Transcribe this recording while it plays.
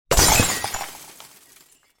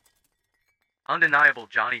Undeniable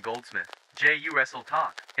Johnny Goldsmith, JU Wrestle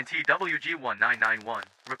Talk, and TWG1991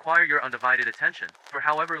 require your undivided attention for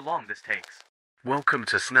however long this takes. Welcome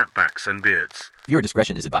to Snapbacks and Beards. Viewer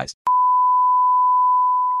discretion is advised.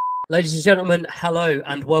 Ladies and gentlemen, hello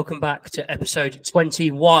and welcome back to episode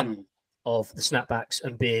 21 of the Snapbacks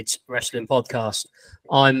and Beards Wrestling Podcast.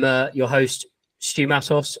 I'm your host, Stu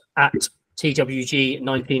Matos at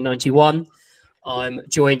TWG1991. I'm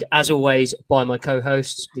joined, as always, by my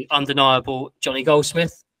co-hosts, the undeniable Johnny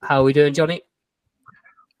Goldsmith. How are we doing, Johnny?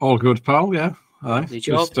 All good, pal. Yeah, aye.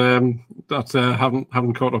 Just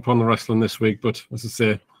haven't caught up on the wrestling this week, but as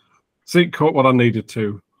I say, caught what I needed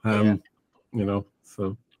to. You know,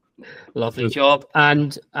 so lovely job.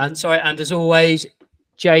 And as always,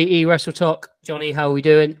 JE Wrestle Talk. Johnny, how are we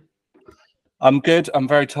doing? I'm good. I'm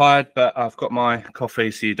very tired, but I've got my coffee,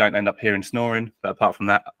 so you don't end up hearing snoring. But apart from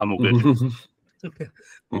that, I'm all good.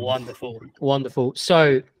 Wonderful.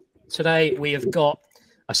 So today we have got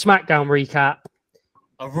a SmackDown recap,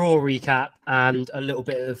 a Raw recap, and a little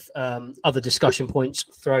bit of other discussion points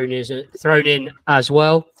thrown in as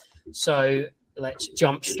well. So let's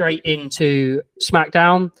jump straight into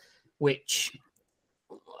SmackDown, which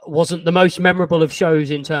wasn't the most memorable of shows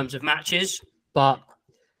in terms of matches, but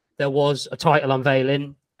there was a title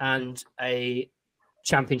unveiling and a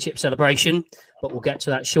championship celebration, but we'll get to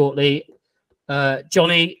that shortly.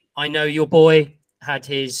 Johnny, I know your boy had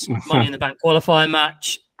his Money in the Bank qualifying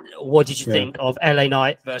match. What did you think of LA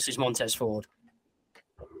Knight versus Montez Ford?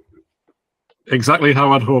 Exactly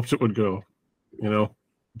how I'd hoped it would go. You know,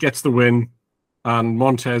 gets the win, and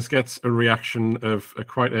Montez gets a reaction of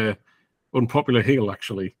quite a unpopular heel.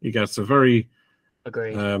 Actually, he gets a very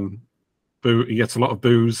agreed. He gets a lot of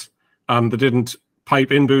boos, and they didn't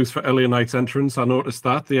pipe in boos for LA Knight's entrance. I noticed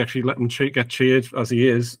that they actually let him get cheered as he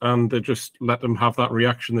is, and they just let him have that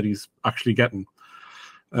reaction that he's actually getting.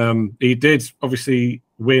 He did obviously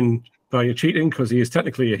win by cheating because he is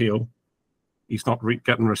technically a heel. He's not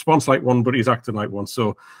getting a response like one, but he's acting like one.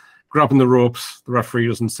 So grabbing the ropes, the referee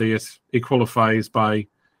doesn't see it. He qualifies by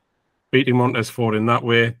beating Montez Ford in that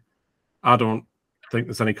way. I don't think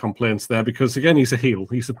there's any complaints there because, again, he's a heel.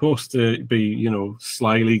 He's supposed to be, you know,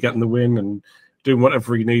 slyly getting the win and doing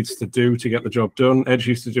whatever he needs to do to get the job done. Edge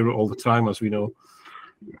used to do it all the time, as we know.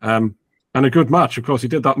 And a good match. Of course, he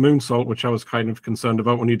did that moonsault, which I was kind of concerned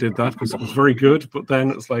about when he did that because it was very good. But then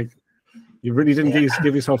it's like you really didn't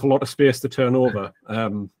give yourself a lot of space to turn over.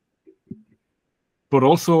 But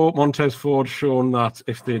also, Montez Ford shown that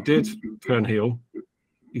if they did turn heel,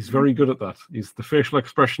 he's very good at that. The facial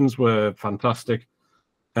expressions were fantastic.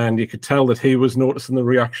 And you could tell that he was noticing the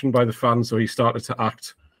reaction by the fans, so he started to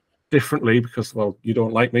act differently because, well, you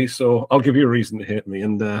don't like me, so I'll give you a reason to hate me.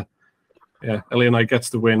 And LA Knight gets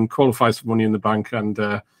the win, qualifies for Money in the Bank, and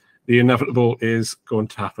the inevitable is going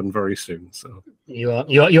to happen very soon. So you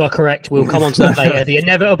are correct. We'll come on to that later. The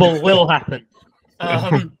inevitable will happen.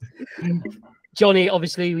 Johnny,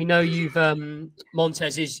 obviously, we know you've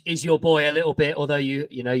Montez is your boy a little bit, although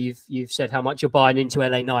you've said how much you're buying into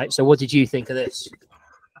LA Knight. So what did you think of this?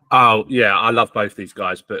 Oh, yeah, I love both these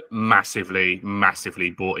guys, but massively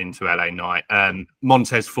bought into LA Knight.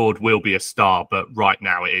 Montez Ford will be a star, but right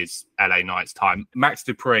now it is LA Knight's time. Max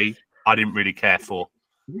Dupree, I didn't really care for.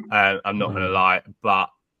 I'm not going to lie, but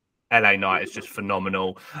LA Knight is just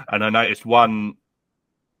phenomenal. And I noticed one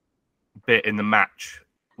bit in the match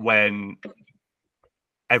when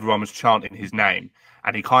everyone was chanting his name,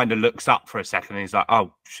 and he kind of looks up for a second and he's like,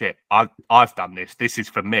 oh shit, I've done this. This is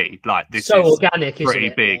for me. Like, this so is organic, pretty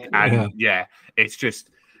isn't it? big. And it's just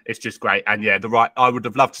great. And I would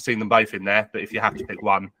have loved to see them both in there, but if you have to pick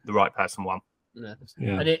one, the right person won. Yeah.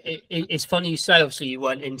 And it's funny you say, obviously, you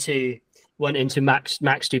went into Max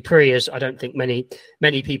Dupree, as I don't think many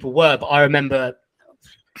people were, but I remember,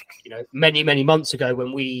 many months ago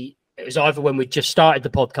when it was either when we just started the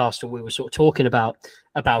podcast or we were sort of talking about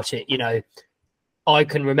it, I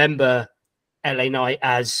can remember LA Knight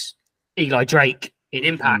as Eli Drake in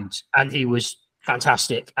Impact, and he was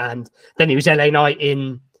fantastic. And then he was LA Knight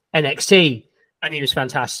in NXT, and he was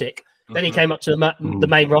fantastic. Then he came up to the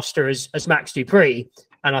main roster as Max Dupree,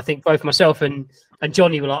 and I think both myself and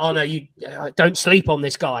Johnny were like, "Oh no, you don't sleep on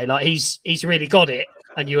this guy. Like he's really got it."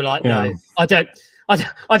 And you were like, "No, I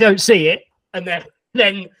don't see it." And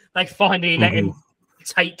then they finally let him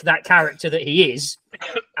take that character that he is,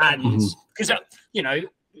 and because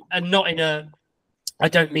and not in a, I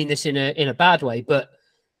don't mean this in a bad way, but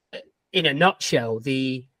in a nutshell,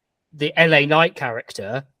 the LA Knight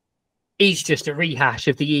character is just a rehash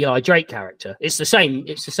of the Eli Drake character. It's the same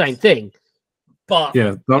thing, but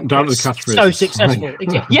down to the catchphrase. So successful.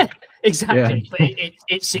 exactly. But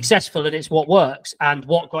it's successful and it's what works and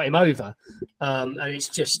what got him over. And it's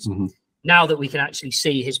just now that we can actually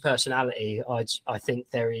see his personality, I think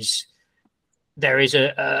there is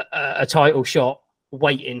a title shot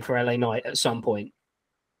waiting for LA Knight at some point.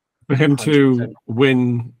 For him 100%. to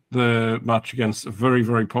win the match against a very,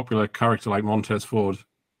 very popular character like Montez Ford,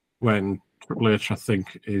 when Triple H, I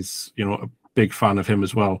think, is, you know, a big fan of him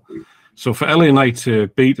as well. So for LA Knight to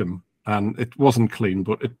beat him, and it wasn't clean,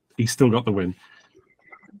 but he still got the win.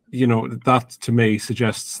 You know, that to me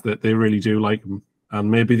suggests that they really do like him, and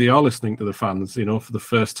maybe they are listening to the fans. You know, for the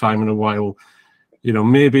first time in a while. You know,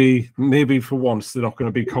 maybe for once they're not going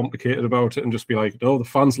to be complicated about it and just be like, "Oh, the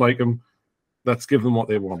fans like him. Let's give them what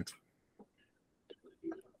they want."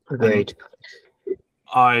 Agreed.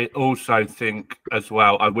 I also think as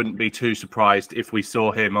well, I wouldn't be too surprised if we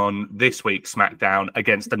saw him on this week's SmackDown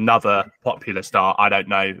against another popular star. I don't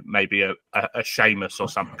know, maybe a Sheamus or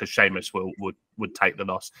something, because Sheamus would take the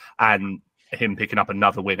loss, and him picking up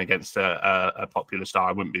another win against a popular star.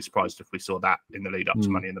 I wouldn't be surprised if we saw that in the lead up to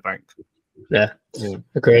Money in the Bank. Yeah.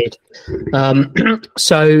 Agreed.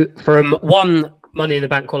 So from one Money in the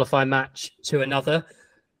Bank qualifying match to another,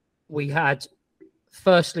 we had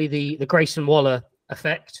firstly the Grayson Waller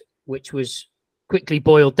effect, which was quickly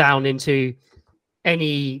boiled down into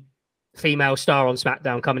any female star on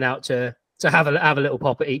SmackDown coming out to have a little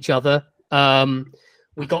pop at each other.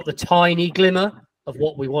 We got the tiny glimmer of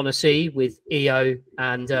what we want to see with Io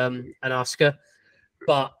and Asuka,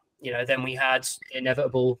 but you know, then we had the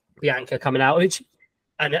inevitable Bianca coming out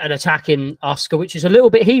and attacking Asuka, which is a little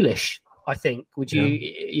bit heelish, I think. Would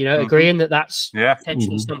you agreeing that that's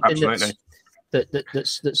potentially something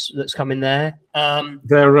that's coming there?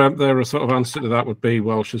 Their sort of answer to that would be,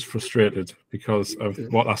 well, she's frustrated because of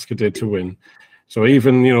what Asuka did to win. So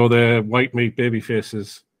even, you know, the white meat baby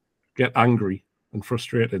faces get angry and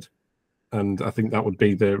frustrated, and I think that would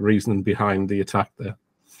be the reason behind the attack there.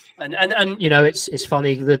 And you know, it's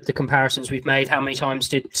funny the comparisons we've made. How many times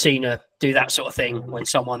did Cena do that sort of thing when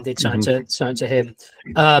someone did something to him?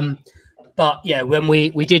 But yeah, when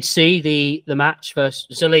we did see the match versus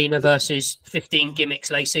Zelina versus 15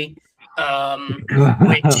 gimmicks Lacey,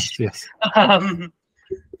 which yes.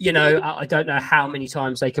 You know, I don't know how many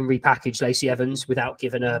times they can repackage Lacey Evans without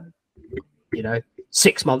giving her, you know,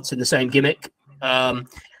 6 months in the same gimmick.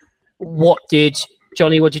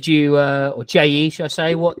 Johnny, what did you, or JE, should I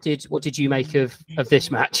say, what did you make of this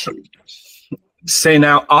match? See,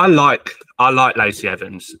 now I like Lacey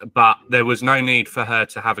Evans, but there was no need for her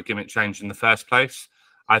to have a gimmick change in the first place.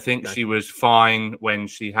 I think she was fine when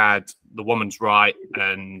she had the woman's right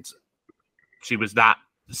and she was that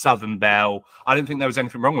Southern Belle. I didn't think there was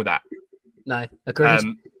anything wrong with that. No, agreed.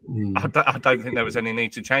 I don't think there was any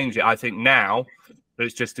need to change it. I think now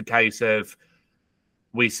it's just a case of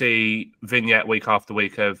we see vignette week after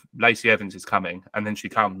week of Lacey Evans is coming, and then she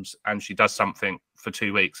comes and she does something for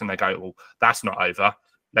 2 weeks, and they go, "Well, that's not over.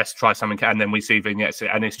 Let's try something." And then we see vignettes,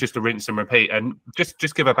 and it's just a rinse and repeat. And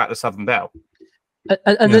just give her back the Southern Belle.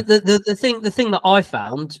 And the thing that I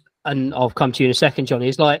found, and I'll come to you in a second, Johnny,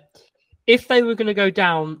 is like if they were going to go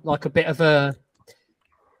down like a bit of a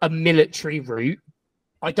military route,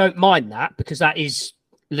 I don't mind that because that is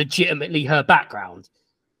legitimately her background,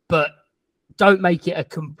 but don't make it a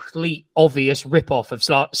complete obvious rip-off of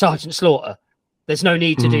Sergeant Slaughter. There's no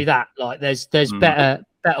need to do that. Like there's better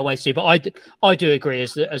ways to do. But I do agree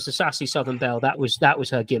as the sassy Southern Belle, that was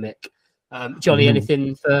her gimmick. Johnny,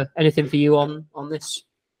 anything for you on this?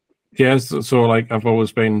 Yes, so like I've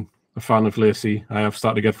always been a fan of Lacey. I have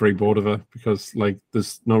started to get very bored of her because like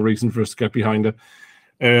there's no reason for us to get behind her.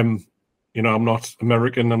 You know, I'm not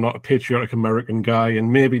American. I'm not a patriotic American guy,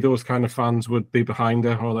 and maybe those kind of fans would be behind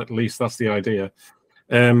her, or at least that's the idea.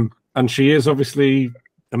 And she is obviously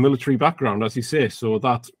a military background, as you say, so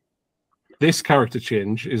that this character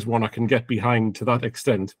change is one I can get behind to that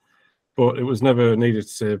extent, but it was never needed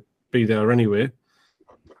to be there anyway.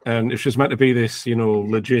 And if she's meant to be this, you know,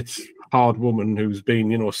 legit hard woman who's been,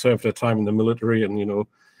 you know, served her time in the military and, you know,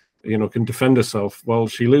 can defend herself, well,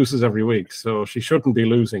 she loses every week, so she shouldn't be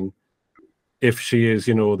losing. If she is,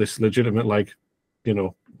 you know, this legitimate, like, you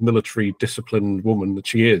know, military disciplined woman that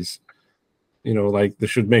she is, you know, like they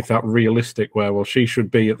should make that realistic where, well, she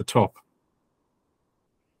should be at the top,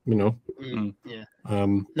 you know. Yeah.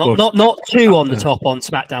 Not two on the top on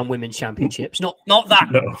SmackDown Women's Championships. Not that.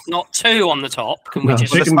 No. Not two on the top. Can we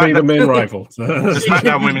just? She can be the main rival. The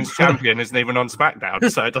SmackDown Women's Champion isn't even on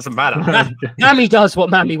SmackDown, so it doesn't matter. Mami does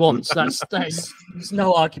what Mami wants. There's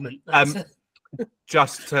no argument.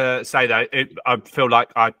 Just to say that, I feel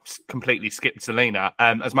like I completely skipped Zelina.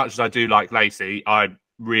 As much as I do like Lacey, I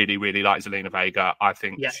really, really like Zelina Vega. I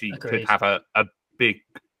think she could have a big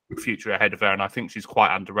future ahead of her, and I think she's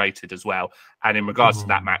quite underrated as well. And in regards to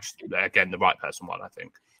that match, again, the right person won, I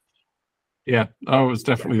think. Yeah, I was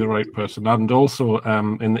definitely the right person. And also,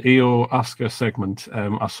 in the EO Asuka segment,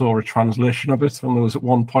 I saw a translation of it, and there was at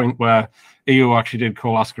one point where EO actually did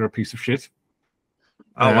call Asuka a piece of shit.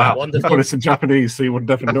 Oh, wow. Wonderful. But it's in Japanese, so you would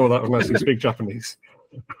never know that unless you speak Japanese.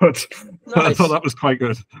 But Nice. I thought that was quite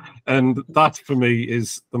good. And that, for me,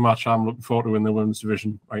 is the match I'm looking forward to in the women's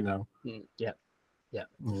division right now. Yeah.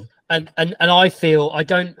 And I feel I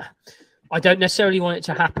don't necessarily want it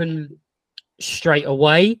to happen straight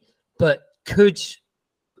away, but could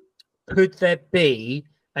there be,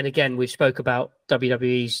 and again we've spoke about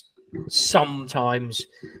WWE's sometimes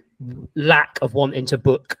lack of wanting to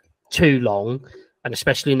book too long, and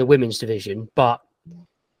especially in the women's division, but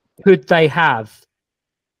could they have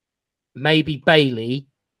maybe Bayley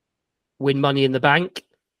win Money in the Bank,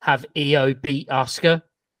 have EO beat Asuka,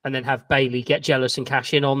 and then have Bayley get jealous and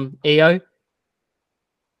cash in on EO?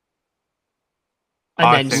 And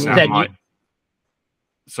I think that might.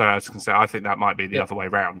 So I was going to say, I think that might be the other way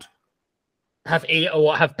round. Have EO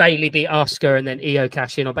or have Bayley beat Asuka and then EO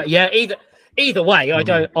cash in on. But yeah, either way,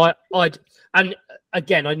 I'd and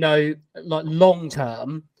again, I know like long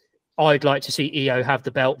term, I'd like to see EO have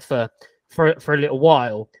the belt for a little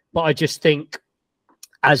while. But I just think,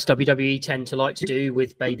 as WWE tend to like to do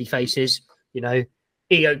with baby faces, you know,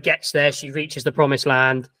 EO gets there, she reaches the promised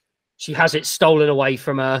land, she has it stolen away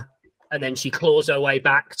from her, and then she claws her way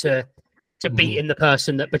back to beating the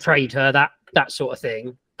person that betrayed her, that sort of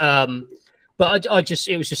thing. But I just,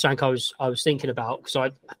 it was just something I was thinking about, because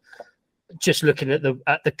I just looking at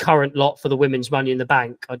the current lot for the women's Money in the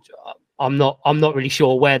Bank. I'm not really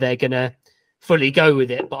sure where they're gonna fully go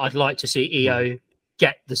with it, but I'd like to see EO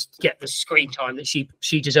get the screen time that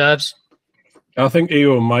she deserves. I think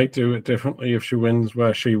EO might do it differently if she wins,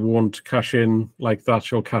 where she won't cash in like that.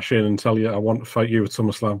 She'll cash in and tell you, I want to fight you at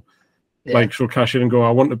SummerSlam. Yeah. Like, she'll cash in and go,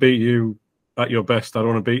 I want to beat you at your best. I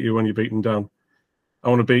don't want to beat you when you're beaten down. I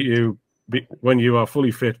want to beat you when you are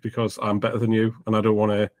fully fit, because I'm better than you, and I don't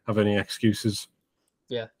want to have any excuses.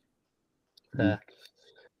 Yeah.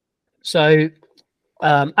 So,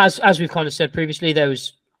 as we've kind of said previously, there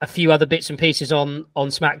was a few other bits and pieces on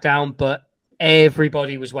SmackDown, but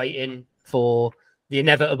everybody was waiting for the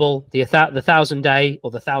inevitable, the 1,000-day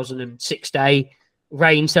or the 1,006-day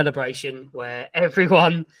Reign celebration, where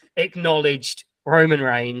everyone acknowledged Roman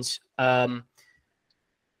Reigns.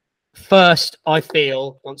 First, I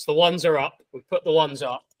feel once the ones are up, we put the ones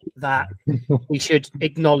up, that we should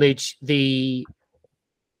acknowledge the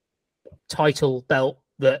title belt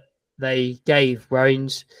that they gave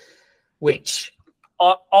Reigns, which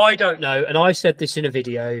I don't know. And I said this in a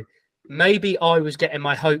video. Maybe I was getting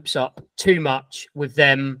my hopes up too much with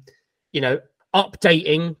them, you know,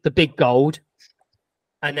 updating the big gold.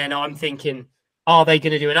 And then I'm thinking, are they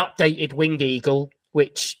going to do an updated winged eagle,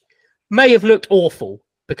 which may have looked awful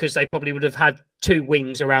because they probably would have had two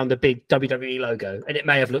wings around the big WWE logo, and it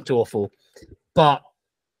may have looked awful. But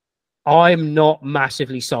I'm not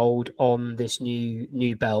massively sold on this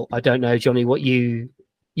new belt. I don't know, Johnny, what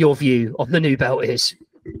your view on the new belt is.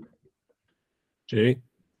 G.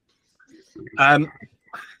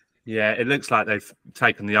 Yeah, it looks like they've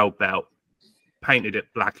taken the old belt, painted it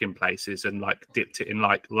black in places, and like dipped it in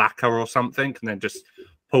like lacquer or something, and then just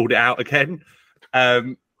pulled it out again.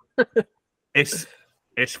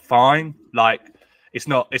 It's fine. Like, it's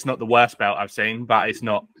not the worst belt I've seen, but it's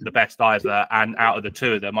not the best either. And out of the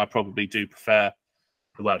two of them, I probably do prefer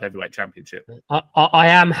the World Heavyweight Championship. I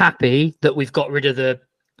am happy that we've got rid of the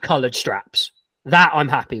coloured straps. That I'm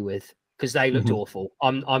happy with, because they looked awful.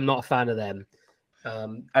 I'm not a fan of them.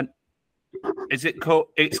 And is it called?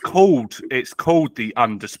 It's called the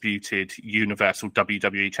Undisputed Universal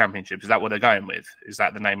WWE Championship. Is that what they're going with? Is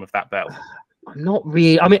that the name of that belt? I'm not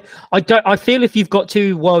really. I mean, I feel if you've got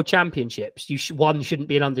two world championships, one shouldn't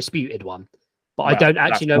be an undisputed one. But I don't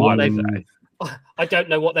actually know what they've. I don't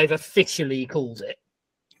know what they've officially called it.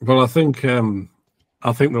 Well, I think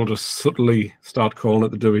they'll just subtly start calling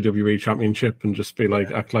it the WWE Championship and just be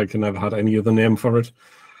like, act like they never had any other name for it.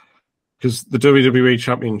 Because the WWE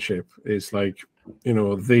Championship is like, you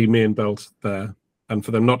know, the main belt there, and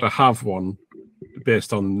for them not to have one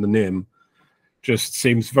based on the name just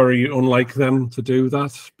seems very unlike them to do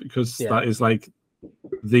that, because that is like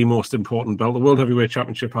the most important belt. The World Heavyweight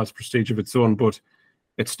Championship has prestige of its own, but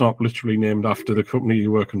it's not literally named after the company you're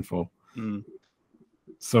working for.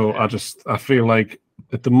 So I feel like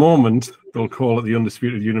at the moment they'll call it the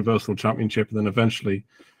Undisputed Universal Championship, and then eventually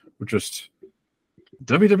we're just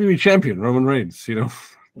WWE Champion Roman Reigns, you know.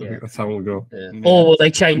 I think that's how it'll go. Yeah. Or will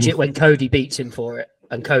they change it when Cody beats him for it,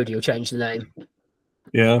 and Cody will change the name?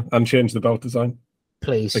 Yeah, and change the belt design.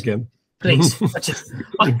 Please. Again. Please.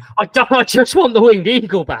 I just want the winged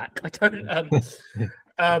eagle back. I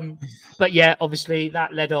don't. But yeah, obviously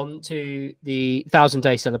that led on to the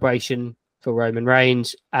 1,000-day celebration for Roman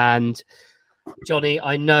Reigns. And Johnny,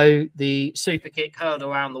 I know the super kick heard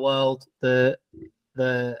around the world. The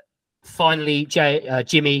finally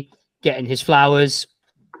Jimmy getting his flowers.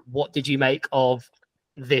 What did you make of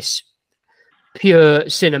this pure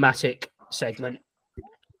cinematic segment?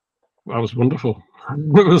 That was wonderful.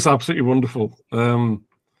 It was absolutely wonderful.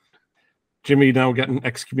 Jimmy now getting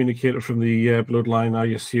excommunicated from the bloodline, I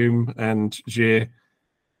assume, and Jay,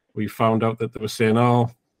 we found out that they were saying,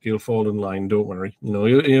 "Oh, he'll fall in line. Don't worry. You know,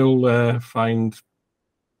 he'll find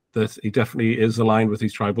that he definitely is aligned with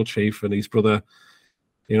his tribal chief, and his brother,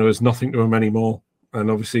 you know, is nothing to him anymore." And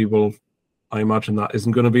obviously, well, I imagine that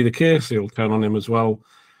isn't going to be the case. He'll turn on him as well.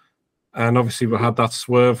 And obviously, we had that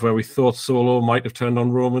swerve where we thought Solo might have turned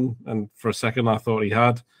on Roman, and for a second, I thought he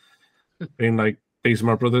had, being like, "These are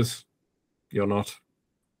my brothers. You're not."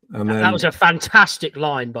 And then, that was a fantastic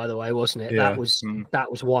line, by the way, wasn't it? Yeah.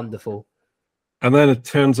 That was wonderful. And then it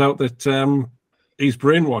turns out that he's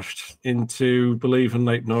brainwashed into believing,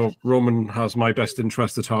 like, no, Roman has my best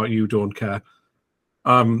interest at heart. You don't care.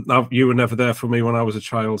 Now you were never there for me when I was a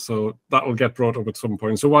child, so that will get brought up at some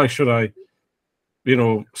point. So why should I, you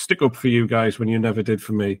know, stick up for you guys when you never did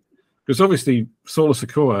for me? Because obviously Solo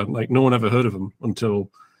Sikoa, like, no one ever heard of him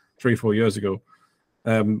until 3-4 years ago.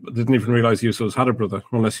 Didn't even realize Usos had a brother,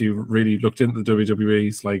 unless you really looked into the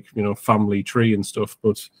WWE's, like, you know, family tree and stuff.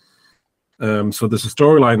 But so there's a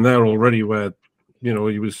storyline there already where, you know,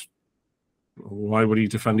 why would he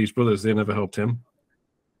defend his brothers? They never helped him.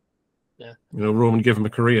 Yeah, you know, Roman gave him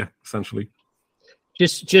a career essentially.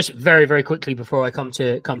 Just very, very quickly before I come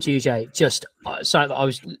to you, Jay, just something that I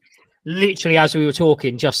was literally, as we were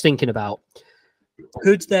talking, just thinking about.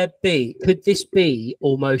 Could this be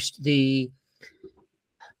almost the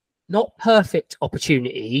not perfect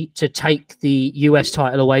opportunity to take the US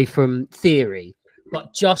title away from Theory,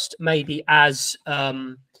 but just maybe as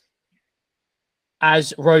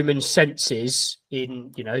Roman senses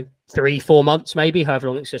in, you know, 3-4 months, maybe however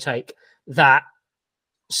long it's going to take, that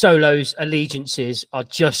Solo's allegiances are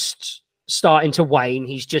just starting to wane.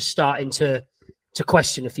 He's just starting to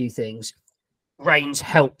question a few things. Reigns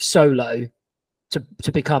helps Solo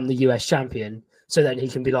to become the US champion, so then he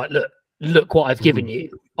can be like, look what I've given you.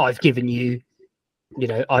 I've given you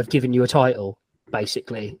a title,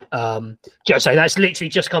 basically. So that's literally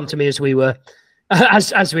just come to me as we were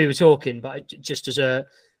as we were talking, but just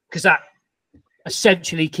because that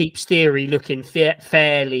essentially keeps Theory looking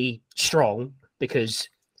fairly strong, because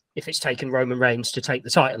if it's taken Roman Reigns to take the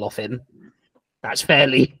title off him, that's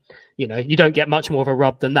fairly, you know, you don't get much more of a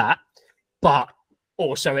rub than that. But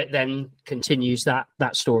also it then continues that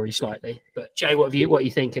story slightly. But Jay, what are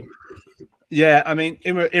you thinking? Yeah, I mean,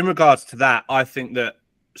 in regards to that, I think that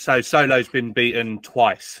Solo's been beaten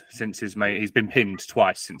twice since he's been pinned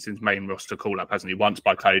twice since his main roster call-up, hasn't he? Once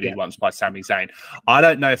by Cody, once by Sami Zayn. I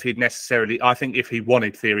don't know if he'd necessarily. I think if he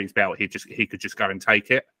wanted Theory's belt, he could just go and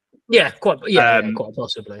take it. Yeah, quite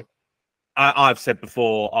possibly. I've said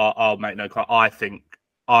before, I'll make no comment.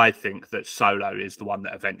 I think that Solo is the one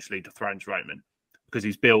that eventually dethrones Roman, because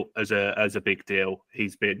he's built as a big deal.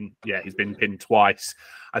 He's been pinned twice.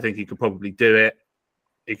 I think he could probably do it.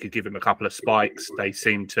 He could give him a couple of spikes. They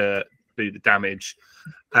seem to do the damage.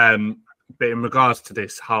 But in regards to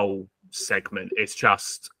this whole segment, it's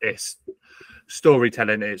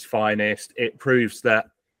storytelling at its finest. It proves that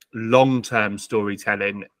long-term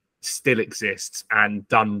storytelling still exists, and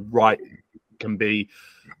done right can be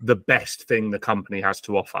the best thing the company has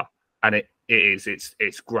to offer. And it is.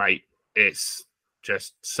 It's great. It's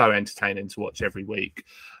just so entertaining to watch every week.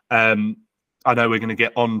 I know we're going to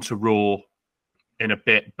get on to Raw in a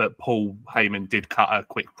bit, but Paul Heyman did cut a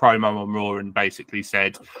quick promo on Raw and basically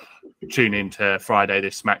said, tune in to Friday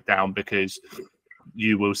this SmackDown, because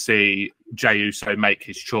you will see Jey Uso make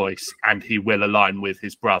his choice and he will align with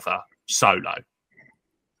his brother Solo.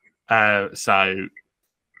 So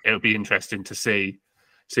it'll be interesting to see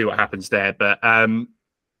what happens there. But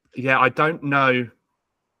yeah, I don't know.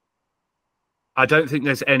 I don't think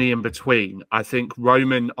there's any in between. I think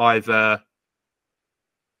Roman either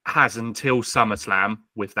has until SummerSlam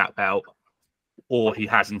with that belt, or he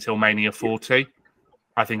has until Mania 40.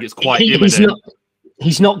 I think it's quite imminent.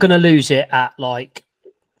 He's not going to lose it at, like,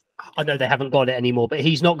 I know they haven't got it anymore, but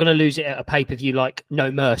he's not going to lose it at a pay-per-view like No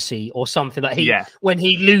Mercy or something like when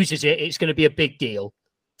he loses it, it's going to be a big deal.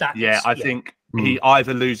 I think he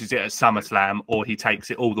either loses it at SummerSlam or he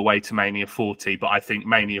takes it all the way to Mania 40. But I think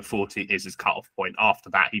Mania 40 is his cut-off point. After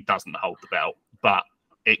that, he doesn't hold the belt. But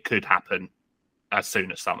it could happen as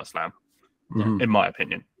soon as SummerSlam, in my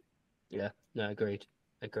opinion. Yeah, no, agreed.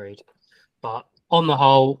 But on the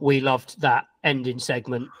whole, we loved that ending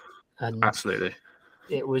segment. And absolutely.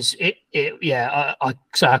 It was yeah.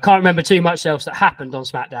 So I can't remember too much else that happened on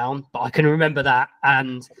SmackDown, but I can remember that,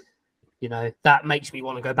 and that makes me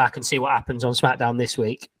want to go back and see what happens on SmackDown this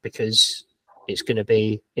week, because it's going to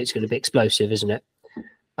be explosive, isn't it?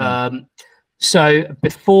 So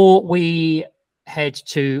before we head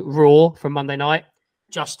to Raw from Monday night,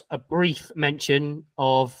 just a brief mention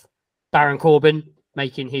of Baron Corbin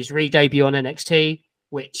making his re-debut on NXT,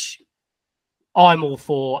 which I'm all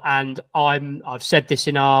for, and I've said this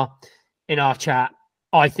in our chat.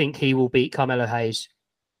 I think he will beat Carmelo Hayes.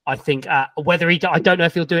 I think whether I don't know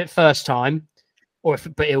if he'll do it first time, but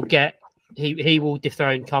he will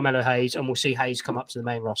dethrone Carmelo Hayes, and we'll see Hayes come up to the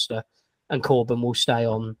main roster, and Corbin will stay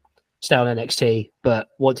on NXT. But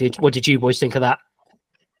what did you boys think of that?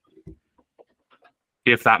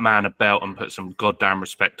 Give that man a belt and put some goddamn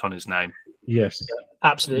respect on his name. Yes,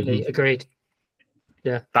 absolutely agreed.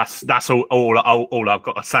 Yeah, that's all I've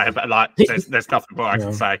got to say about. Like, there's nothing more I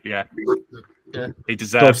can say. Yeah, he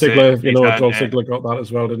deserves it. Dolph Ziggler got that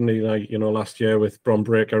as well, didn't he? Like, last year with Braun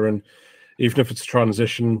Breaker, and even if it's a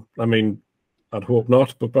transition, I mean, I'd hope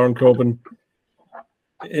not. But Baron Corbin,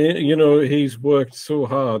 he's worked so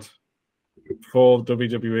hard for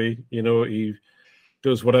WWE. He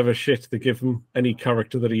does whatever shit they give him, any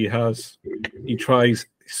character that he has. He tries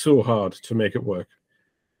so hard to make it work,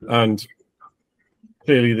 and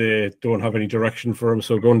clearly they don't have any direction for him.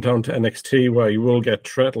 So going down to NXT, where he will get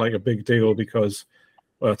treated like a big deal, because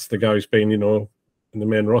that's the guy who's been, in the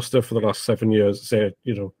main roster for the last 7 years. Say,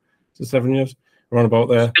 is it 7 years? Around about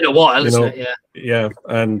there. It's been a while, isn't it? Yeah.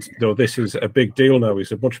 And this is a big deal now.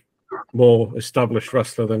 He's a much more established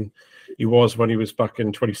wrestler than he was when he was back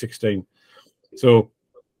in 2016. So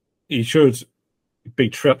he should be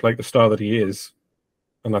treated like the star that he is.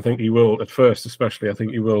 And I think he will, at first especially, I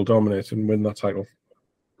think he will dominate and win that title.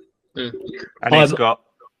 And he's got...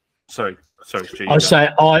 Sorry, Stu. I'd say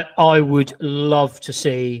I would love to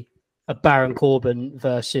see a Baron Corbin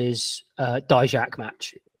versus Dijak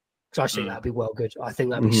match, because I think that'd be well good. I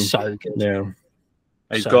think that'd be so good. Yeah.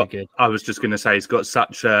 He's got good. I was just going to say, he's got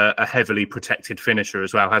such a heavily protected finisher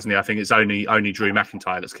as well, hasn't he? I think it's only Drew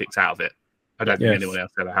McIntyre that's kicked out of it. I don't think anyone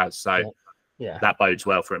else ever has. So that bodes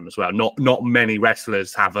well for him as well. Not many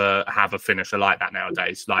wrestlers have a finisher like that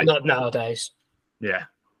nowadays. Not nowadays. Yeah.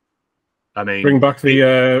 I mean, bring back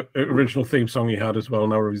the original theme song he had as well.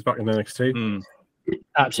 Now he's back in NXT.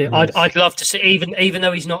 Absolutely, I'd love to see, even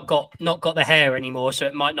though he's not got the hair anymore, so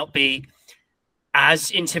it might not be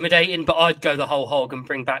as intimidating. But I'd go the whole hog and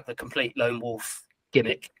bring back the complete lone wolf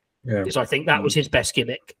gimmick, because I think that was his best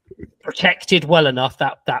gimmick. Protected well enough,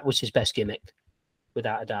 that was his best gimmick,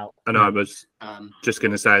 without a doubt. And I was just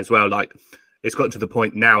going to say as well, like, it's got to the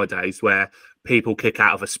point nowadays where people kick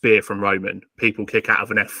out of a spear from Roman, people kick out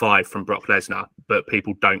of an F5 from Brock Lesnar, but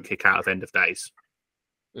people don't kick out of End of Days.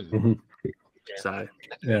 So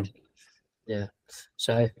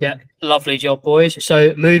So lovely job, boys.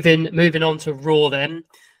 So moving on to Raw then.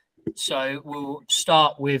 So we'll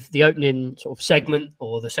start with the opening sort of segment,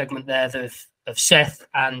 or the segment there of Seth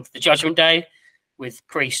and the Judgment Day, with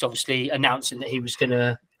Priest obviously announcing that he was going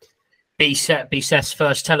to be Seth's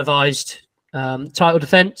first televised title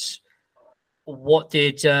defense. What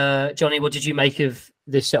did Johnny? What did you make of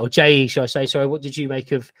this? Or Jay, should I say? Sorry. What did you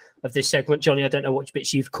make of this segment, Johnny? I don't know what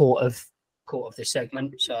bits you've caught of this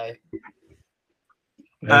segment. So,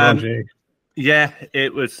 yeah,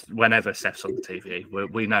 it was whenever Seth's on the TV,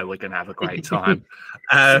 we know we're going to have a great time.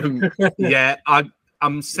 I'm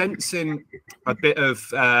sensing a bit of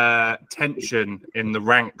tension in the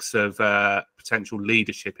ranks of potential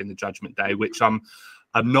leadership in the Judgment Day, which I'm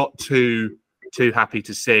not too happy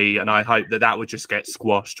to see, and I hope that would just get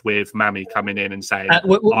squashed with Mami coming in and saying,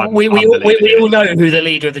 we all know who the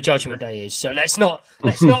leader of the Judgment Day is, so let's not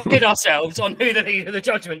kid ourselves on who the leader of the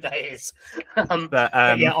Judgment Day is. But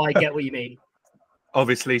yeah, I get what you mean.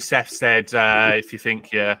 Obviously, Seth said, if you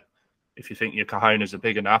think your cojones are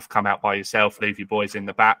big enough, come out by yourself, leave your boys in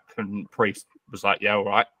the back. And Priest was like, yeah, all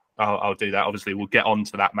right, I'll do that. Obviously, we'll get on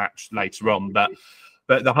to that match later on, but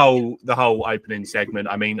the whole opening segment,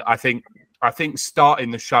 I mean, I think starting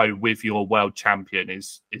the show with your world champion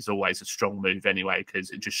is always a strong move anyway, because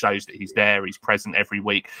it just shows that he's there, he's present every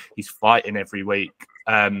week, he's fighting every week.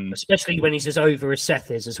 Especially when he's as over as Seth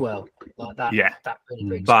is as well. Like that. Yeah. That really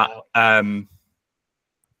brings it out.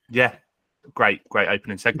 Yeah, great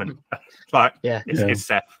opening segment. Like, Yeah. it's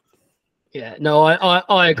Seth. Yeah, no,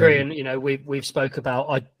 I agree, and you know we've spoke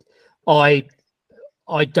about I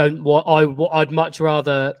don't want I'd much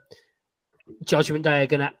rather Judgment Day are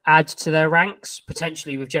going to add to their ranks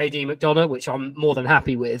potentially with JD McDonough, which I'm more than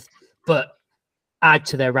happy with, but add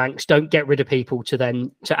to their ranks. Don't get rid of people to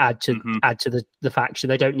add to the faction.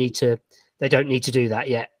 They don't need to do that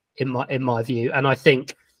yet, in my view. And I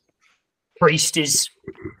think Priest is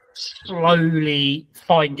slowly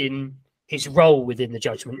finding his role within the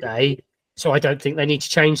Judgment Day. So I don't think they need to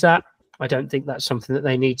change that. I don't think that's something that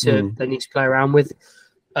they need to play around with.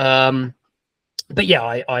 But yeah,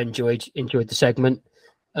 I enjoyed the segment.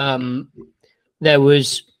 There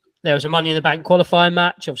was a Money in the Bank qualifying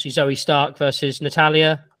match. Obviously, Zoe Stark versus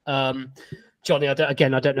Natalia. Johnny, I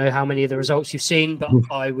don't know how many of the results you've seen, but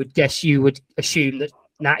I would guess you would assume that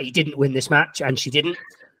Natty didn't win this match, and she didn't.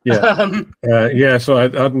 Yeah. So I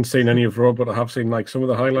hadn't seen any of Raw, but I have seen like some of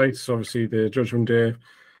the highlights. Obviously, the Judgment Day,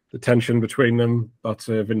 the tension between them. That's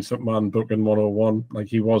Vince McMahon booking 101. Like,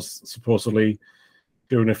 he was supposedly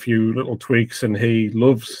doing a few little tweaks, and he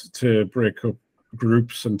loves to break up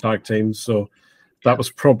groups and tag teams. So that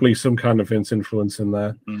was probably some kind of Vince influence in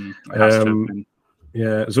there.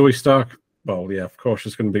 Yeah, Zoe Stark. Well, yeah, of course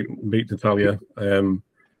she's going to beat Natalia.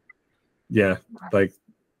 Yeah, like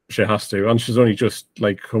she has to, and she's only just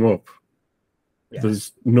like come up. Yeah.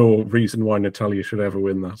 There's no reason why Natalia should ever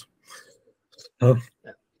win that.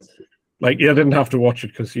 Like, I didn't have to watch it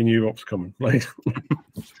because you knew what was coming. Like,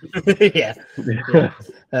 yeah.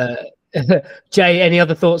 Jay, any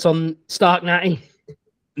other thoughts on Stark Natty?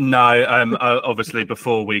 No, obviously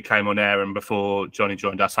before we came on air and before Johnny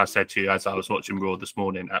joined us, I said to you as I was watching Raw this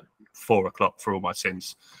morning at 4 o'clock for all my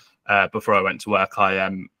sins. Before I went to work, I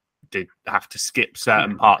did have to skip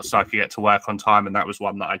certain parts so I could get to work on time, and that was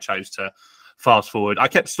one that I chose to fast forward. I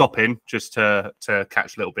kept stopping just to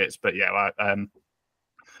catch little bits, but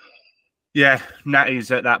yeah, Natty's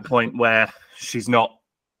at that point where she's not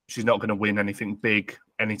going to win anything big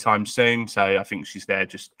anytime soon. So I think she's there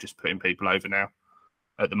just putting people over now.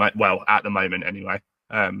 At the moment anyway.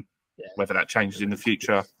 Whether that changes in the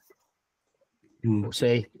future, we'll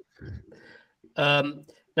see.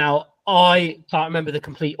 Now, I can't remember the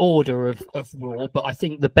complete order of Raw, but I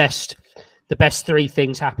think the best three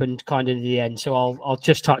things happened kind of in the end. So I'll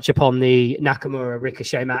just touch upon the Nakamura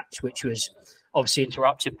Ricochet match, which was obviously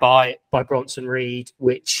interrupted by Bronson Reed.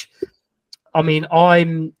 Which, I mean, I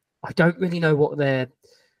don't really know what they're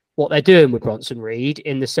doing with Bronson Reed,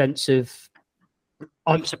 in the sense of,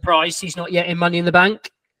 I'm surprised he's not yet in Money in the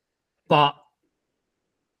Bank, but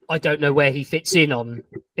I don't know where he fits in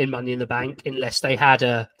Money in the Bank, unless they had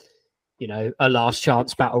a last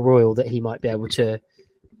chance battle royal that he might be able to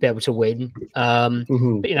win. But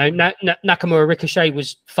Nakamura Ricochet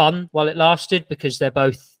was fun while it lasted, because they're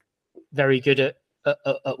both very good at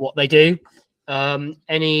what they do.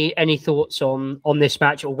 Any thoughts on this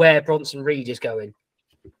match, or where Bronson Reed is going?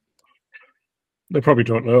 They probably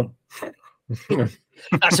don't know.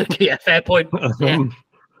 That's a fair point. Yeah.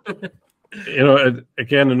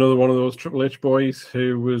 Again, another one of those Triple H boys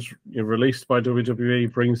who was released by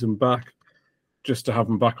WWE, brings him back just to have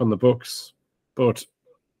him back on the books. But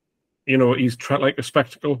he's like a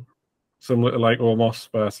spectacle, similar to like Omos,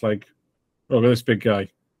 where it's like, look at this big guy.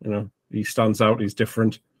 He stands out. He's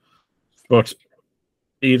different, but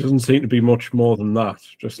he doesn't seem to be much more than that.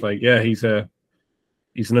 Just like, yeah, he's an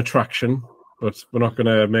attraction, but we're not going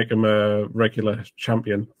to make him a regular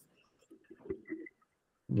champion.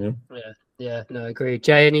 Yeah, no, agreed.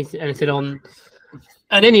 Jay, anything on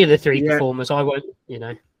any of the three performers? I won't,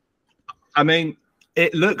 I mean,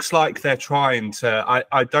 it looks like they're trying to.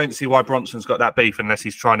 I don't see why Bronson's got that beef unless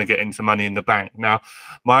he's trying to get into Money in the Bank. Now,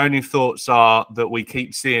 my only thoughts are that we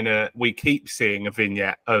keep seeing a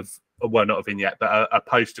vignette of, well, not a vignette, but a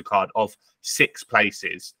poster card of 6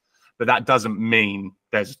 places. But that doesn't mean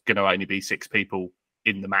there's going to only be 6 people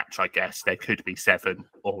in the match. I guess there could be 7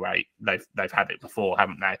 or 8. They've had it before,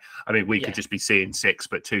 haven't they? I mean, we could just be seeing 6,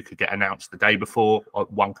 but 2 could get announced the day before, or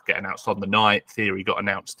 1 could get announced on the night. Theory got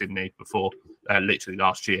announced, didn't he, before literally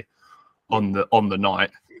last year on the night.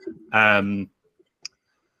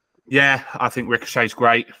 Yeah, I think Ricochet's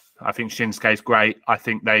great. I think Shinsuke's great. I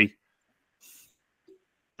think they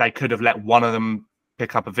could have let one of them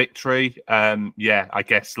pick up a victory. I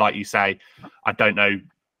guess, like you say, I don't know.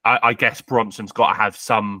 I guess Bronson's got to have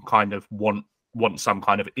some kind of want some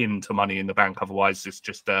kind of into Money in the Bank. Otherwise, it's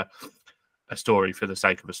just a story for the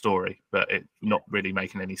sake of a story, but it's not really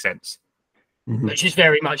making any sense. Which is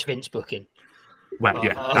very much Vince booking. Well,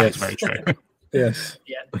 that's very true. Yes.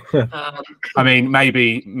 Yeah. I mean,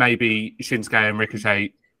 maybe Shinsuke and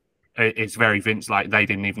Ricochet it's very Vince, like they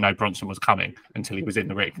didn't even know Bronson was coming until he was in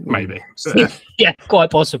the ring, maybe. Yeah, quite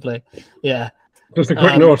possibly. Yeah. Just a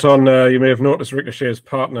quick note on, you may have noticed Ricochet's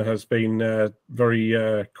partner has been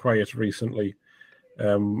very quiet recently. I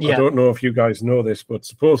don't know if you guys know this, but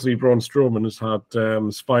supposedly Braun Strowman has had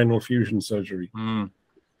spinal fusion surgery.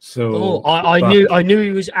 So I knew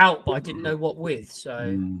he was out, but I didn't know what with.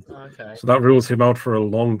 So okay. So that rules him out for a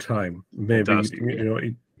long time. Maybe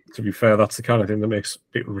to be fair, that's the kind of thing that makes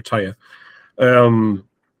people retire.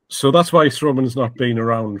 So that's why Strowman's not been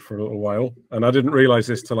around for a little while. And I didn't realize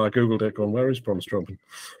this till I googled it, going, "Where is Braun Strowman?"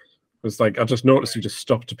 It's like I just noticed he just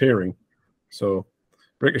stopped appearing. So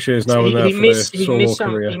Ricochet is now in there for his solo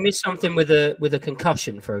career. He missed something with a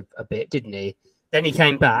concussion for a bit, didn't he? Then he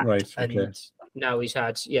came back, and now he's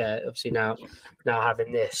had obviously now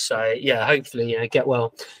having this. So yeah, hopefully get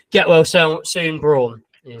well soon. Braun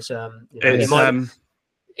is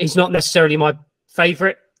he's not necessarily my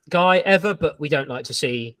favorite guy ever, but we don't like to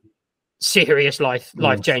see serious life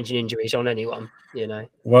changing injuries on anyone.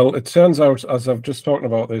 Well, it turns out, as I've just talked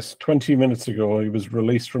about this 20 minutes ago, he was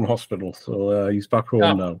released from hospital, so he's back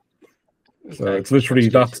home now. So it's literally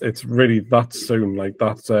it's really that soon, like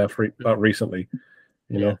that recently,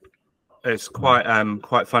 know. It's quite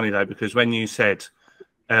funny though, because when you said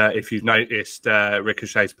if you've noticed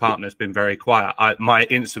Ricochet's partner's been very quiet, my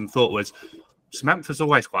instant thought was Samantha's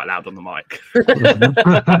always quite loud on the mic.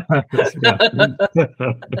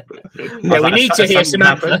 We need to hear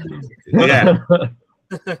Samantha. Yeah.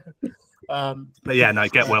 But yeah, no,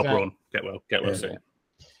 get well, Braun. Get well soon.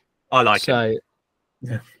 I like it.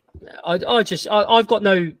 Yeah. I've got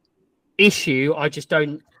no issue. I just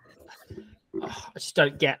don't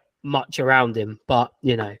get much around him. But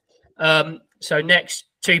so next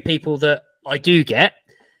two people that I do get,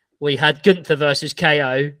 we had Gunther versus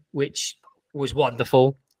KO, which was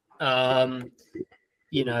wonderful. I'm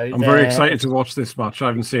very excited to watch this match. I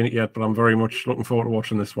haven't seen it yet, but I'm very much looking forward to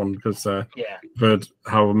watching this one because I've heard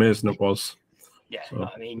how amazing it was. Yeah, so.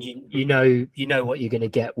 I mean, you know what you're going to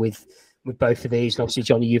get with both of these. And obviously,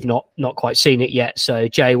 Johnny, you've not quite seen it yet. So,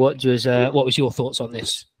 Jay, what was your thoughts on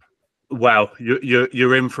this? Well,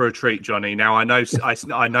 you're in for a treat, Johnny. Now, I know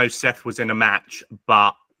Seth was in a match,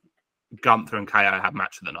 but Gunther and KO had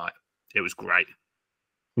match of the night. It was great.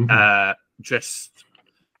 Just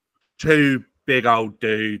two big old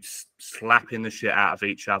dudes slapping the shit out of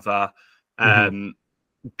each other.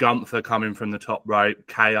 Gunther coming from the top rope,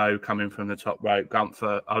 KO coming from the top rope.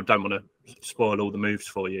 Gunther, I don't want to spoil all the moves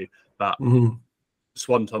for you, but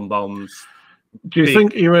Swanton bombs. Do you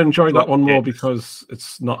think you enjoyed that one more because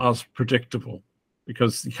it's not as predictable?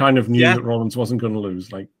 Because you kind of knew that Rollins wasn't going to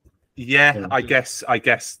lose. Like, I guess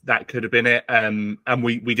that could have been it. And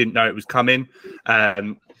we didn't know it was coming.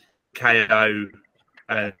 KO,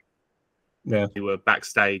 we were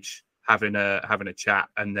backstage having a chat,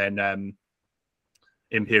 and then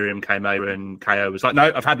Imperium came over, and KO was like,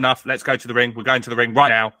 "No, I've had enough. Let's go to the ring. We're going to the ring right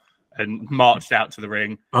now," and marched out to the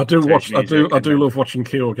ring. I do love watching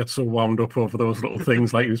KO get so wound up over those little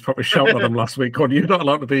things. Like he was probably shouting at him last week, "God, you're not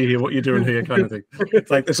allowed to be here. What are you doing here?" kind of thing.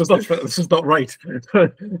 It's like this is not right.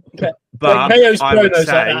 But KO's promos like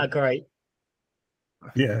that are great.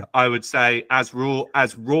 Yeah, I would say as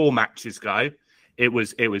Raw matches go, it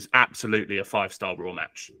was absolutely a 5-star Raw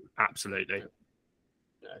match. Absolutely.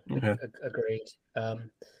 Agreed. Shout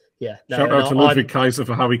out to Ludwig Kaiser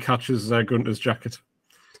for how he catches Gunther's jacket.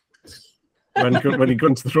 When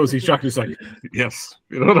Gunther throws his jacket, he's like, "Yes,"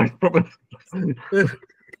 like probably.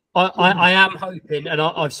 I am hoping, and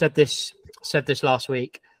I've said this last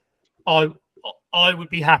week. I would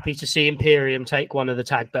be happy to see Imperium take one of the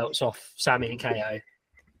tag belts off Sammy and KO.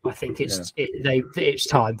 I think it's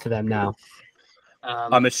time for them now.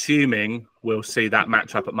 I'm assuming we'll see that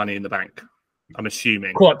match up at Money in the Bank. I'm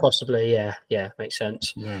assuming. Quite possibly, yeah, makes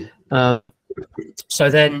sense. Yeah. So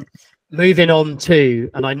then, moving on to,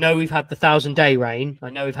 and I know we've had the 1,000-day reign. I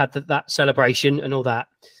know we've had that celebration and all that.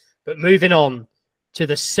 But moving on to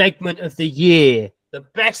the segment of the year, the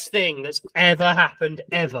best thing that's ever happened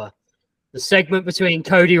ever. The segment between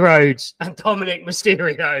Cody Rhodes and Dominic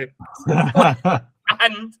Mysterio.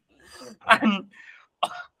 and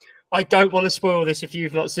I don't want to spoil this if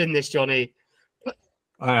you've not seen this, Johnny.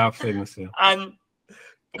 I have seen this, yeah. And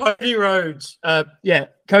Cody Rhodes,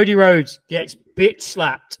 Cody Rhodes gets bitch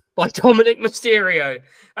slapped by Dominic Mysterio,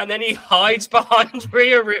 and then he hides behind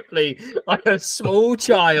Rhea Ripley like a small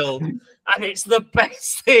child, and it's the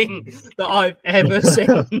best thing that I've ever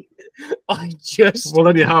seen. Well,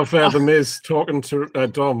 then you have the Miz talking to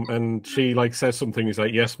Dom, and she says something. He's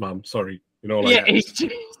like, "Yes, ma'am, sorry."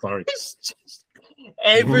 Sorry.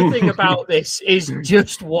 Everything about this is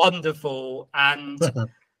just wonderful, and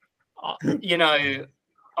you know,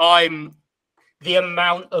 I'm the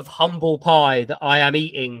amount of humble pie that I am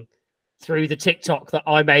eating through the TikTok that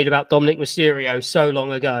I made about Dominic Mysterio so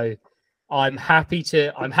long ago. I'm happy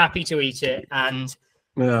to eat it. And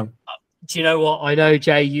Yeah. do you know what? I know,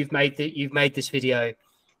 Jay, you've made this video.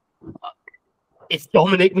 If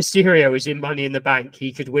Dominic Mysterio is in Money in the Bank,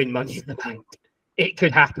 he could win Money in the Bank. It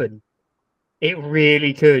could happen. It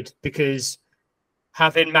really could, because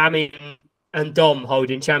having Mami and Dom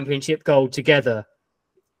holding championship gold together,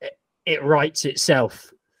 it writes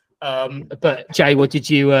itself. But Jay, what did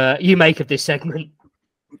you make of this segment?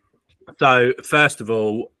 So first of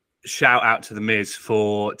all, shout out to the Miz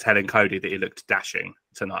for telling Cody that he looked dashing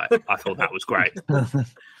tonight. I thought that was great.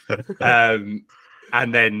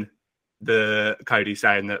 And then the Cody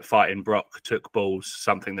saying that fighting Brock took balls,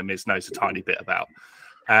 something the Miz knows a tiny bit about.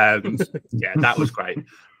 Yeah, that was great.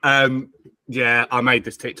 Yeah, I made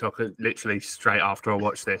this TikTok literally straight after I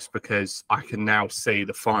watched this, because I can now see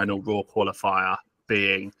the final Raw qualifier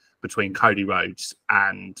being between Cody Rhodes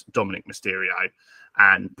and Dominic Mysterio,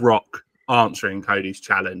 and Brock answering Cody's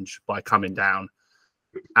challenge by coming down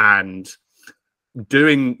and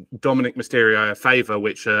doing Dominic Mysterio a favor,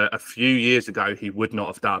 which a few years ago he would not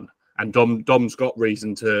have done. And Dom's got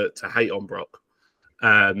reason to hate on Brock.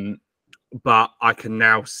 But I can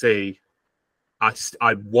now see,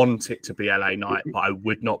 I want it to be LA Knight, but I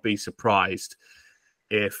would not be surprised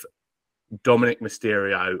if Dominic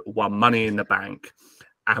Mysterio won Money in the Bank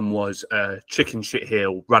and was a chicken shit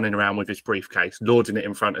heel running around with his briefcase, lording it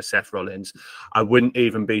in front of Seth Rollins. I wouldn't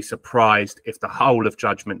even be surprised if the whole of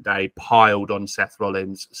Judgment Day piled on Seth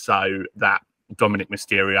Rollins so that Dominic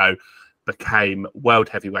Mysterio became world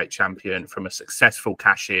heavyweight champion from a successful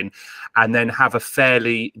cash-in, and then have a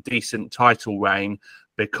fairly decent title reign,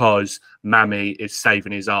 because Mami is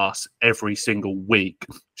saving his ass every single week,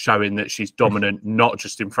 showing that she's dominant, not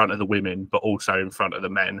just in front of the women, but also in front of the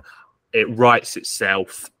men. It writes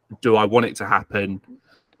itself. Do I want it to happen?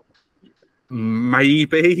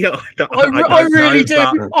 Maybe. I really do.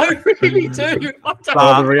 I really do.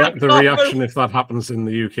 The reaction if that happens in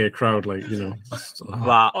the UK crowd, like, you know.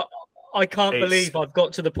 But I can't believe I've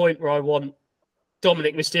got to the point where I want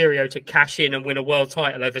Dominic Mysterio to cash in and win a world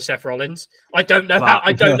title over Seth Rollins. I don't know how.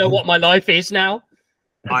 I don't know what my life is now.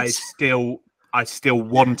 I still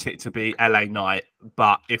want it to be LA Knight,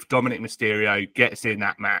 but if Dominic Mysterio gets in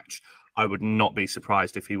that match, I would not be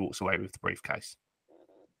surprised if he walks away with the briefcase.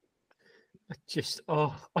 I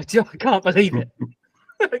can't believe it.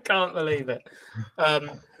 I can't believe it.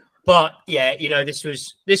 But yeah, you know, this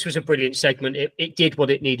was a brilliant segment. It did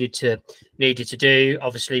what it needed to do.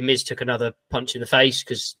 Obviously, Miz took another punch in the face,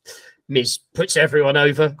 because Miz puts everyone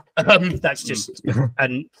over. That's just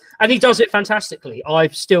and he does it fantastically. I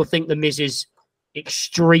still think the Miz is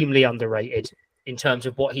extremely underrated in terms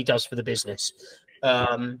of what he does for the business.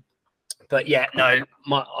 But yeah, no,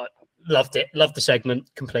 I loved it. Loved the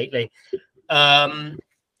segment completely.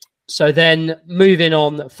 So then moving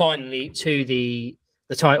on finally to the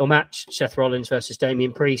title match, Seth Rollins versus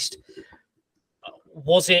Damian Priest.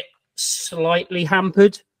 Was it slightly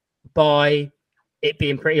hampered by it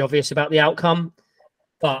being pretty obvious about the outcome?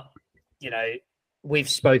 But, you know, we've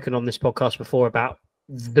spoken on this podcast before about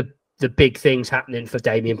the big things happening for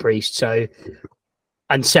Damian Priest. So,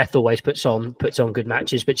 and Seth always puts on good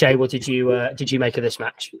matches. But Jay, what did you make of this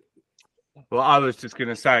match? Well, I was just going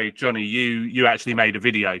to say, Johnny, you actually made a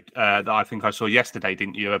video that I think I saw yesterday,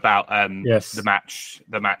 didn't you? About yes, the match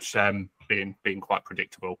being quite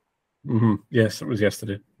predictable. Mm-hmm. Yes, it was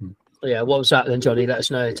yesterday. Yeah, what was that then, Johnny? Let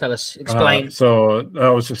us know. Tell us. Explain. So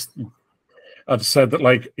I just said that,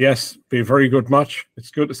 like, yes, be a very good match.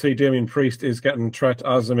 It's good to see Damian Priest is getting treated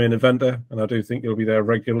as a main eventer, and I do think he'll be there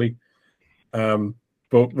regularly.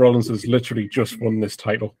 But Rollins has literally just won this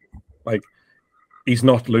title. Like, he's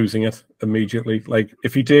not losing it immediately. Like,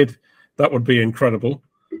 if he did, that would be incredible.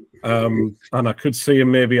 And I could see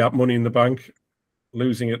him maybe at Money in the Bank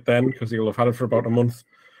losing it then, because he'll have had it for about a month.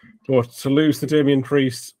 But to lose to Damian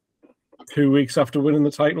Priest 2 weeks after winning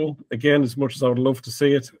the title, again, as much as I would love to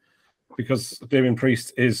see it, because Damian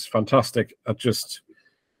Priest is fantastic,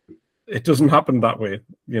 it doesn't happen that way,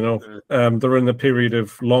 you know. They're in the period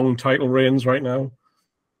of long title reigns right now.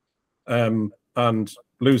 And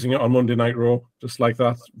losing it on Monday Night Raw, just like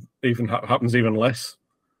that, even happens even less.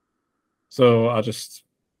 So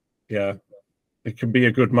it can be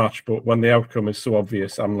a good match, but when the outcome is so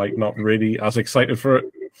obvious, I'm like not really as excited for it.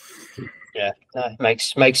 Yeah, that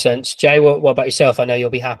makes sense. Jay, what about yourself? I know you'll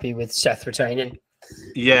be happy with Seth retaining.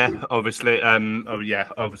 Yeah, obviously.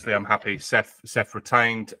 Obviously, I'm happy Seth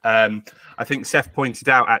retained. I think Seth pointed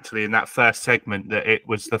out actually in that first segment that it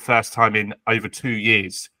was the first time in over 2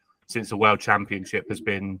 years since the World Championship has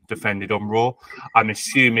been defended on Raw. I'm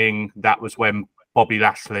assuming that was when Bobby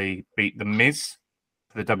Lashley beat The Miz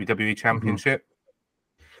for the WWE Championship.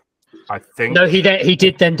 I think. No, he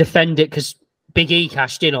did then defend it because Big E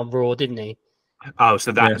cashed in on Raw, didn't he? Oh,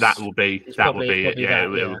 so that Yes. will be It's that will be it. probably Yeah,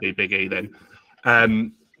 that, it would be Big E then.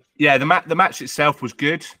 The match itself was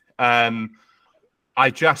good. I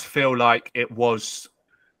just feel like it was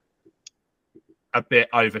a bit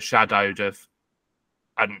overshadowed it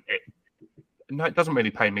doesn't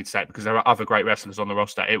really pay me to say it because there are other great wrestlers on the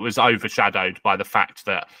roster. It was overshadowed by the fact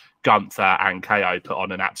that Gunther and KO put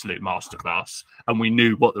on an absolute masterclass, and we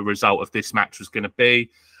knew what the result of this match was going to be.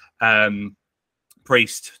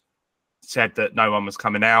 Priest said that no one was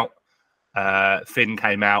coming out. Finn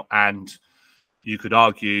came out, and you could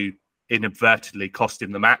argue inadvertently cost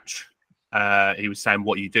him the match. He was saying,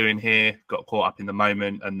 "What are you doing here?" Got caught up in the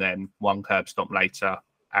moment, and then one curb stomp later,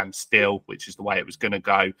 and still, which is the way it was going to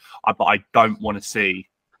go. But I don't want to see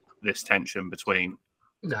this tension between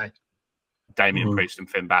Damian Priest and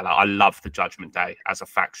Finn Balor. I love the Judgment Day as a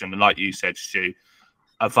faction, and like you said, Stu,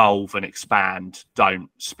 evolve and expand. Don't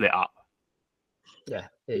split up. Yeah,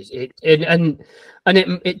 it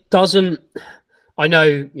doesn't. I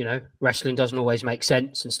know, wrestling doesn't always make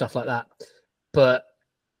sense and stuff like that, but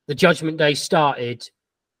the Judgment Day started,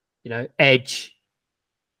 Edge,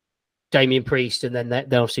 Damian Priest, and then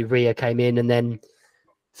obviously Rhea came in, and then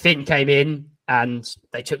Finn came in, and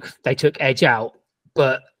they took Edge out.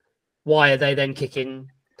 But why are they then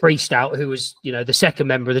kicking Priest out, who was the second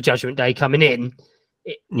member of the Judgment Day coming in?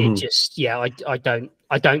 It just I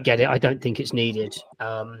don't get it. I don't think it's needed.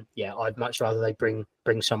 I'd much rather they bring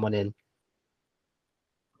someone in.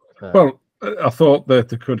 Well, I thought that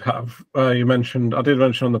they could have. I did mention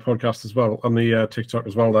on the podcast as well, on the TikTok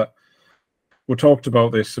as well, that we talked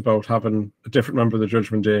about this, about having a different member of the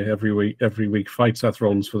Judgment Day every week fight Seth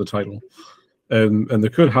Rollins for the title. And they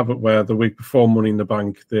could have it where the week before Money in the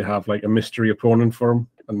Bank, they have like a mystery opponent for him.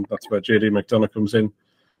 And that's where JD McDonough comes in.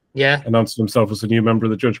 Yeah. Announced himself as a new member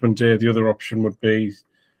of the Judgment Day. The other option would be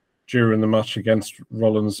during the match against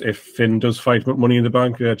Rollins, if Finn does fight with Money in the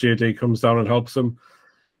Bank, JD comes down and helps him.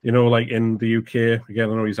 Like in the UK, again,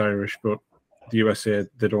 I know he's Irish, but the USA,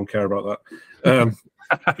 they don't care about that.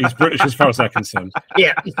 He's British as far as I'm concerned.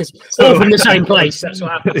 Yeah, all from the same place. That's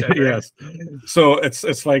what happens. Yes. So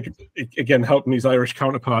it's like, again, helping his Irish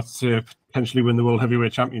counterparts to potentially win the World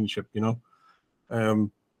Heavyweight Championship,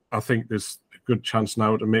 I think there's a good chance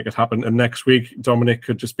now to make it happen. And next week, Dominic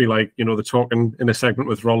could just be like, they're talking in a segment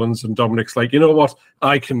with Rollins, and Dominic's like, you know what?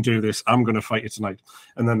 I can do this. I'm going to fight you tonight.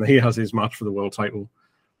 And then he has his match for the world title,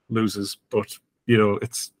 loses. But,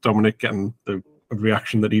 it's Dominic getting the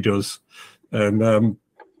reaction that he does. And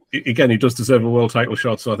again, he does deserve a world title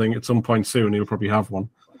shot. So I think at some point soon, he'll probably have one.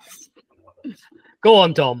 Go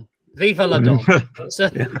on, Dom. Viva la Dom.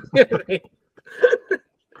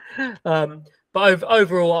 But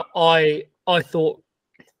overall, I thought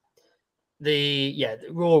the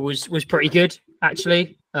Raw was pretty good,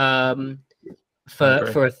 actually. For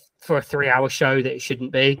a 3-hour show that it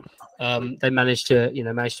shouldn't be, they managed to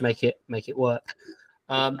make it work.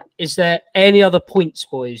 Is there any other points,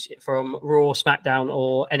 boys, from Raw, SmackDown,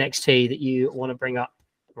 or NXT that you want to bring up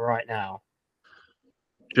right now?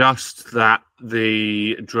 Just that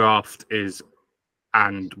the draft is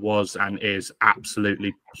absolutely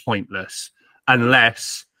pointless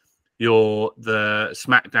unless you're the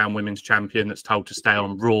SmackDown Women's Champion that's told to stay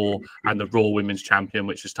on Raw, and the Raw Women's Champion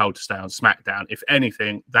which is told to stay on SmackDown. If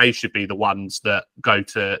anything, they should be the ones that go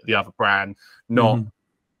to the other brand, not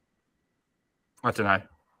I don't know.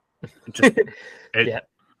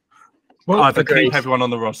 Well, either keep everyone on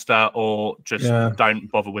the roster or just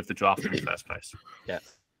don't bother with the draft in the first place. Yeah.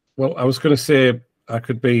 Well, I was going to say I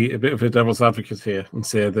could be a bit of a devil's advocate here and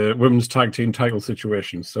say the women's tag team title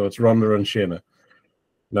situation. So it's Ronda and Shayna.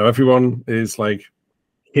 Now everyone is like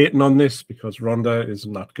hating on this because Ronda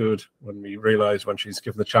isn't that good. When we realize when she's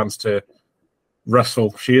given the chance to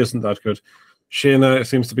wrestle, she isn't that good. Shayna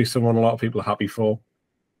seems to be someone a lot of people are happy for.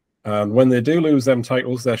 And when they do lose them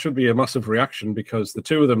titles, there should be a massive reaction because the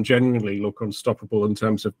two of them genuinely look unstoppable in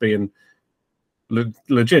terms of being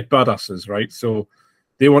legit badasses, right? So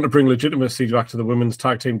they want to bring legitimacy back to the women's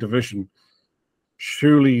tag team division.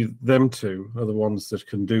 Surely them two are the ones that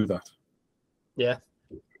can do that. Yeah,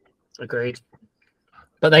 agreed.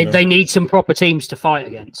 But they need some proper teams to fight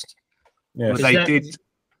against. Yeah, well, they did.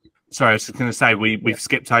 Sorry, I was going to say we've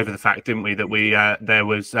skipped over the fact, didn't we, that there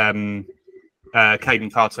was Kaden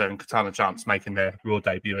Carter and Katana Chance making their Raw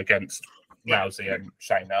debut against Rousey and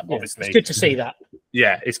Shayna. Yeah, obviously, it's good to see that.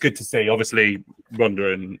 Yeah, it's good to see. Obviously,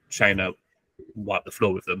 Ronda and Shayna wipe the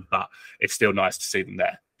floor with them, but it's still nice to see them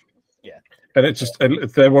there. And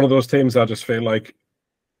they're one of those teams I just feel like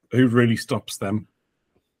who really stops them.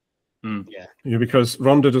 Yeah. Because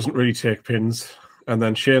Ronda doesn't really take pins, and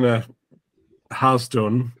then Shayna has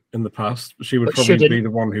done in the past. She would probably be the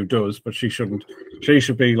one who does, but she shouldn't. She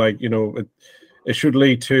should be like, it should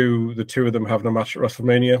lead to the two of them having a match at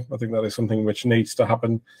WrestleMania. I think that is something which needs to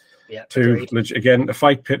happen. Yeah. Again, a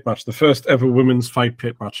fight pit match, the first ever women's fight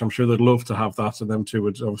pit match. I'm sure they'd love to have that, and them two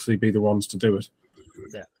would obviously be the ones to do it.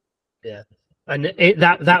 Yeah. And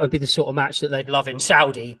that would be the sort of match that they'd love in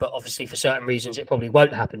Saudi, but obviously for certain reasons it probably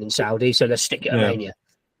won't happen in Saudi. So let's stick it at Mania.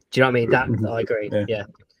 Do you know what I mean? That I agree. Yeah,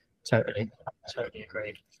 totally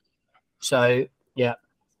agreed. So yeah,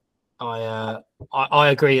 I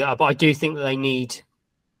agree. But I do think that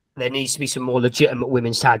there needs to be some more legitimate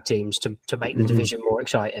women's tag teams to make the division more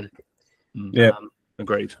exciting. Yeah,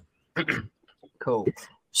 agreed. Cool.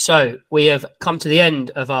 So we have come to the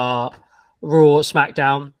end of our Raw,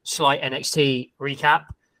 SmackDown, slight NXT recap.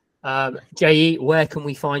 JE, where can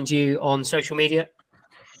we find you on social media?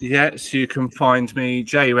 Yes, you can find me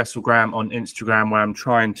JE WrestleGram on Instagram, where I'm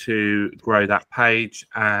trying to grow that page,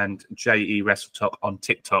 and JE WrestleTalk on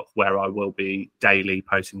TikTok, where I will be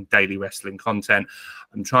posting daily wrestling content.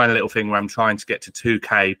 I'm trying a little thing where I'm trying to get to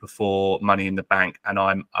 2K before Money in the Bank, and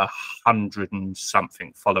I'm 100 and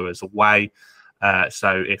something followers away.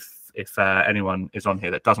 So if anyone is on here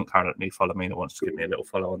that doesn't currently follow me, that wants to give me a little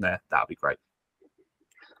follow on there, that'd be great.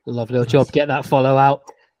 Lovely little job. Get that follow out.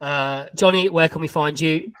 Johnny, where can we find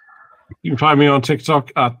you? You can find me on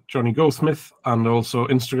TikTok at Johnny Goldsmith, and also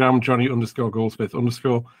Instagram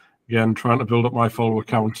Johnny_Goldsmith_. Again, trying to build up my follower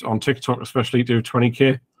count on TikTok, especially to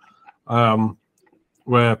 20k.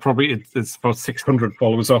 Where probably it's about 600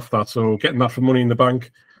 followers off that. So getting that for Money in the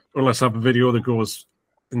Bank, unless I have a video that goes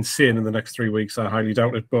insane in the next 3 weeks, I highly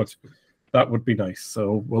doubt it, but that would be nice.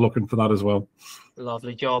 So we're looking for that as well.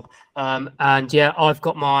 Lovely job. And yeah, I've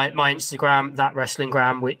got my Instagram, that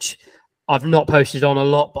WrestlingGram, which I've not posted on a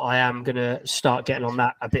lot, but I am going to start getting on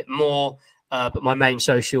that a bit more. But my main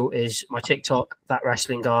social is my TikTok, that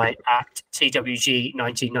wrestling guy at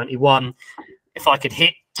TWG1991. If I could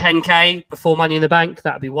hit 10k before Money in the Bank,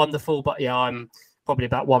 that'd be wonderful. But yeah, I'm probably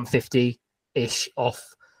about 150-ish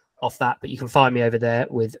off that. But you can find me over there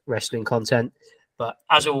with wrestling content. But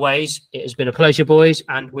as always, it has been a pleasure, boys,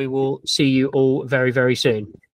 and we will see you all very, very soon.